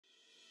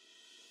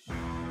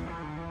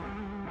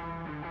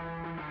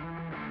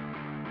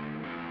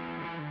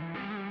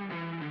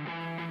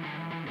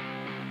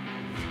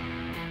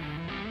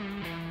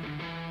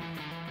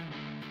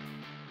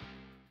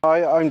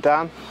Hi, I'm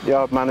Dan,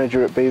 yard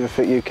manager at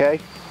BeaverFit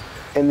UK.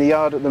 In the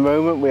yard at the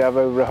moment we have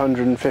over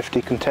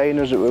 150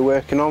 containers that we're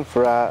working on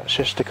for our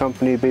sister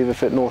company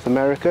BeaverFit North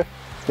America.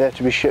 They're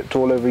to be shipped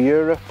all over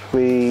Europe.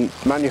 We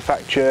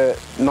manufacture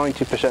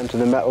 90% of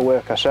the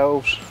metalwork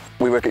ourselves.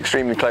 We work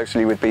extremely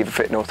closely with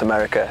BeaverFit North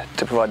America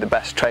to provide the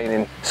best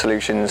training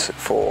solutions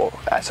for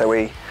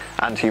SOE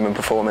and human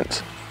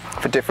performance,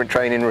 for different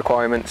training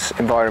requirements,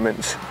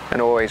 environments,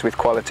 and always with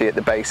quality at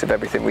the base of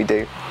everything we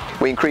do.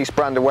 We increase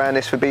brand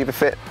awareness for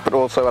BeaverFit, but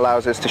also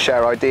allows us to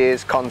share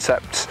ideas,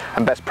 concepts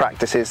and best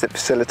practices that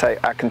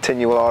facilitate our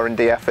continual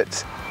R&D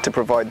efforts to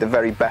provide the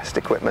very best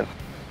equipment.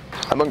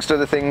 Amongst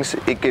other things,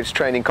 it gives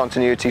training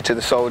continuity to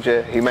the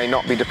soldier who may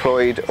not be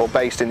deployed or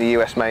based in the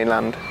US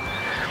mainland.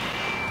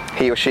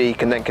 He or she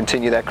can then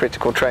continue their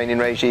critical training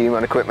regime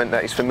on equipment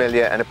that is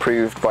familiar and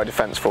approved by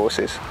Defence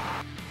Forces.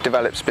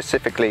 Developed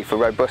specifically for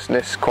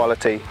robustness,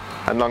 quality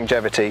and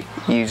longevity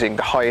using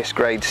the highest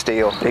grade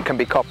steel. It can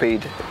be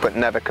copied but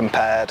never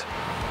compared.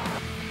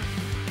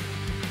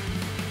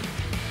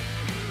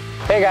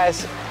 Hey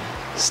guys,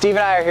 Steve and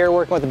I are here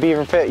working with the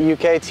BeaverFit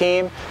UK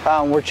team.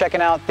 We're checking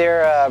out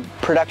their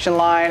production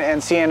line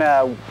and seeing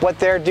what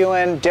they're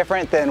doing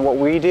different than what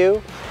we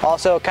do.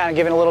 Also kind of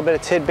giving a little bit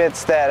of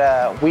tidbits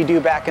that we do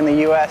back in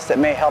the US that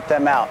may help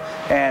them out,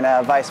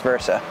 and vice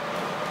versa.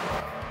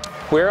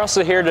 We're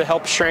also here to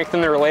help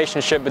strengthen the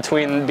relationship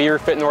between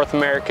BeaverFit North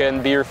America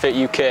and BeaverFit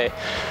UK.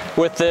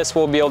 With this,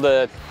 we'll be able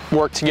to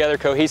work together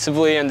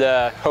cohesively and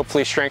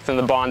hopefully strengthen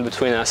the bond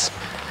between us.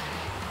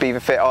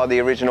 BeaverFit are the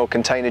original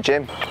container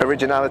gym.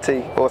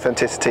 Originality,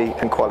 authenticity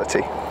and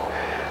quality,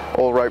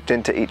 all roped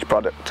into each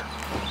product.